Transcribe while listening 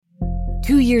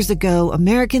2 years ago,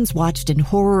 Americans watched in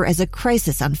horror as a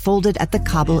crisis unfolded at the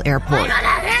Kabul airport.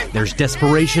 There's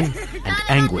desperation and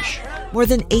anguish. More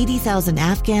than 80,000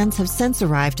 Afghans have since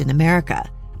arrived in America,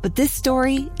 but this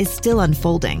story is still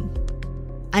unfolding.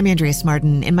 I'm Andrea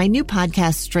Smartin. In my new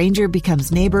podcast, Stranger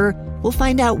Becomes Neighbor, we'll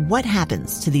find out what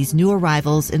happens to these new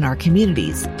arrivals in our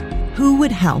communities. Who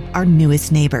would help our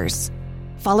newest neighbors?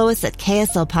 Follow us at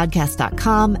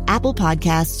kslpodcast.com, Apple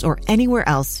Podcasts, or anywhere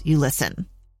else you listen.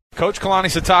 Coach Kalani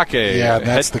Sitake, yeah,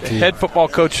 that's the key. Head football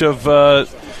coach of the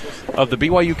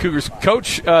BYU Cougars.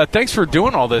 Coach, thanks for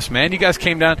doing all this, man. You guys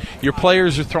came down. Your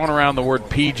players are throwing around the word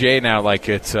PJ now, like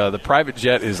it's the private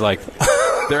jet is like.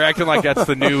 They're acting like that's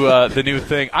the new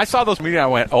thing. I saw those meetings. I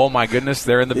went, oh my goodness,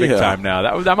 they're in the big time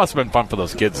now. That must have been fun for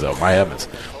those kids, though. My heavens.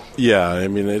 Yeah, I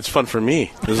mean, it's fun for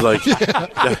me. It's like,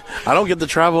 I don't get to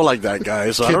travel like that,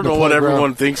 guys. So I don't know what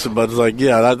everyone thinks, but it's like,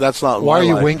 that's not Why my are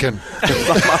you life. winking?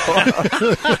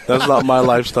 That's not my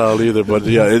lifestyle either. But,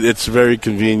 yeah, it's very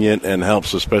convenient and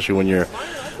helps, especially when you're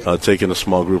taking a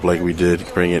small group like we did,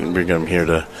 bring them here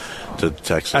to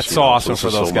Texas. That's so awesome for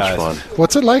those guys. Much fun.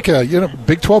 What's it like?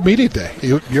 Big 12 Media Day.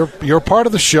 You're part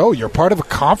of the show. You're part of a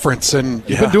conference, and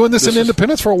you've been doing this in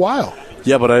Independence for a while.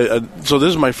 Yeah, but so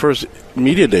this is my first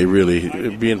media day,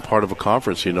 really, being part of a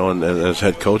conference, and as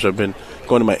head coach. I've been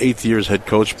going to my 8th year as head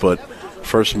coach, but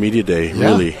first media day,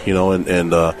 really,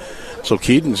 and so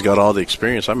Keaton's got all the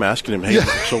experience. I'm asking him, hey,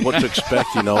 so what to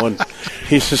expect, and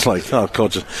he's just like, oh,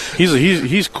 coach,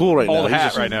 he's cool right now. Old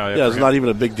hat right now. Yeah, it's not even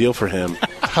a big deal for him.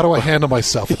 How do I handle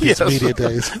myself at these media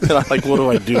days? And I'm like, what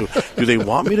do I do? Do they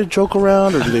want me to joke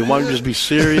around, or do they want me to just be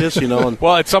serious?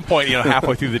 Well, at some point,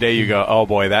 halfway through the day, you go, oh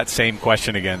boy, that same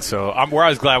question again. So we're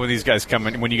always glad when you guys come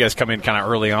in kind of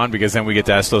early on, because then we get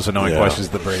to ask those annoying questions.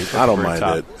 I don't mind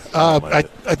it.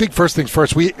 I think first things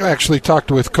first, we actually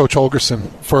talked with Coach Holgerson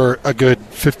for a good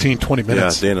 15, 20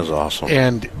 minutes. Yeah, Dana's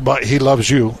awesome. But he loves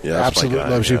you. Yeah, absolutely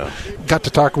loves you. Got to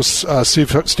talk with Steve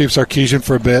Sarkisian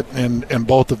for a bit, and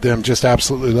both of them just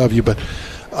absolutely love you. But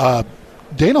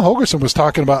Dana Holgerson was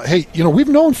talking about, hey, we've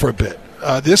known for a bit.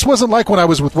 This wasn't like when I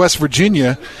was with West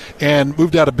Virginia and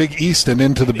moved out of Big East and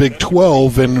into the Big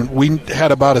 12, and we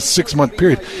had about a 6-month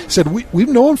period. He said, we've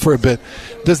known for a bit.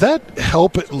 Does that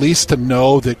help at least to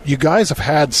know that you guys have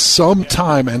had some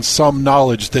time and some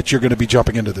knowledge that you're going to be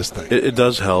jumping into this thing? It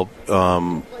does help.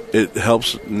 It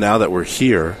helps now that we're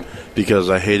here, because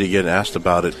I hate to get asked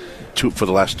about it for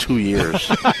the last 2 years.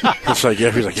 It's like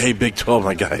everybody's like, hey, Big 12,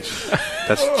 my guys.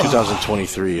 That's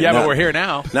 2023. Yeah, but we're here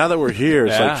now. Now that we're here,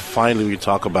 it's like finally we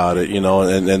talk about it, and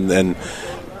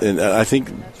I think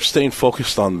staying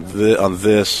focused on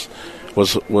this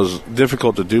was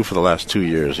difficult to do for the last 2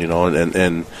 years,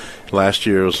 and last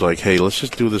year it was like, hey, let's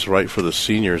just do this right for the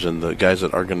seniors and the guys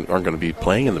that aren't going to be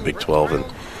playing in the Big 12, and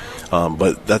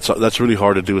but that's really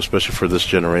hard to do, especially for this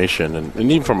generation and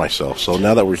even for myself. So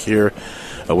now that we're here,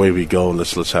 away we go, and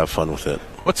let's have fun with it.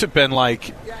 What's it been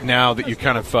like now that you're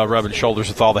kind of rubbing shoulders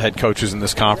with all the head coaches in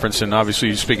this conference, and obviously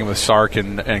you're speaking with Sark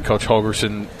and Coach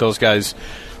Holgerson? Those guys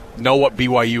know what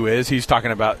BYU is. He's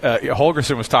talking about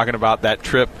Holgerson was talking about that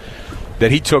trip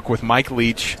that he took with Mike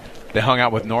Leach. They hung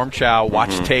out with Norm Chow,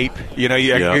 watched tape. Can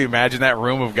you imagine that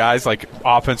room of guys like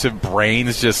offensive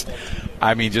brains just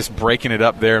breaking it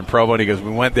up there in Provo. And he goes,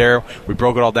 we went there, we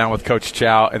broke it all down with Coach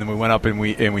Chow, and then we went up and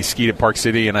we skied at Park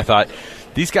City. And I thought,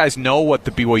 these guys know what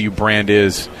the BYU brand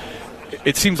is.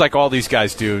 It seems like all these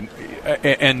guys do.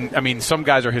 And I mean, some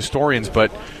guys are historians,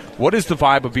 but what is the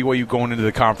vibe of BYU going into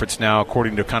the conference now,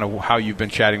 according to kind of how you've been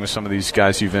chatting with some of these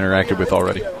guys you've interacted with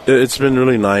already? It's been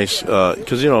really nice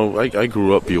because, I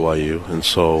grew up BYU, and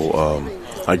so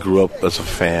I grew up as a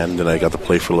fan, then I got to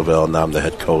play for Lavelle, and now I'm the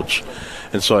head coach.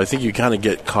 And so I think you kind of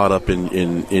get caught up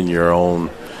in your own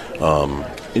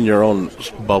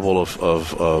bubble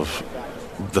of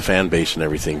the fan base and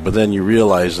everything. But then you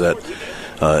realize that,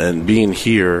 and being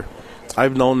here,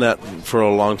 I've known that for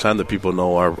a long time, that people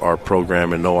know our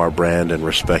program and know our brand and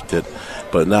respect it.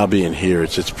 But now being here,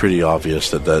 it's pretty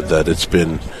obvious that it's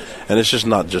been, and it's just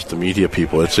not just the media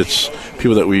people. It's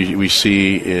people that we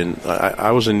see in.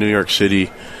 I was in New York City,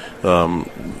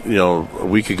 a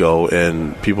week ago,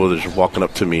 and people are just walking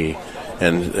up to me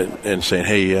and saying,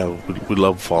 "Hey, yeah, we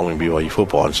love following BYU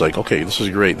football." And it's like, okay, this is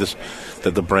great.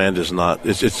 That the brand is not.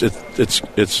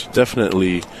 It's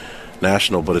definitely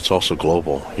national, but it's also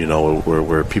global.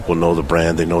 Where people know the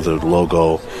brand, they know the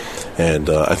logo, and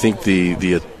I think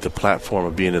the platform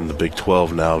of being in the Big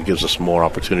 12 now gives us more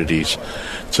opportunities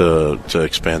to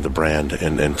expand the brand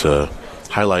and to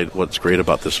highlight what's great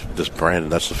about this brand,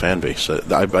 and that's the fan base.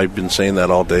 I've been saying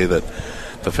that all day, that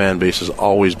the fan base has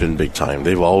always been big time.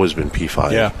 They've always been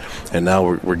P5. Yeah. And now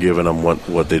we're giving them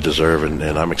what they deserve, and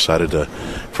I'm excited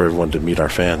for everyone to meet our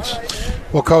fans.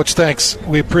 Well, Coach, thanks.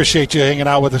 We appreciate you hanging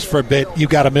out with us for a bit. You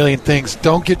got a million things.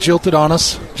 Don't get jilted on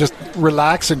us. Just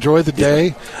relax, enjoy the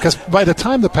day. Because by the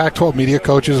time the Pac-12 media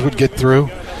coaches would get through,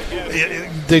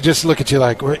 they just look at you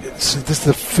like, this is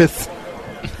the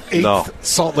eighth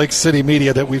Salt Lake City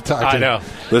media that we've talked to. I know.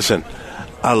 Listen,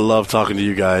 I love talking to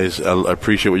you guys. I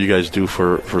appreciate what you guys do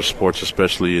for sports,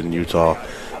 especially in Utah.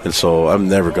 And so I'm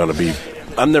never going to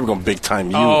big time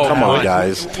you. Come on,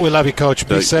 guys. We love you, Coach.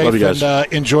 Be safe love you guys.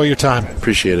 and enjoy your time.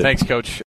 Appreciate it. Thanks, Coach.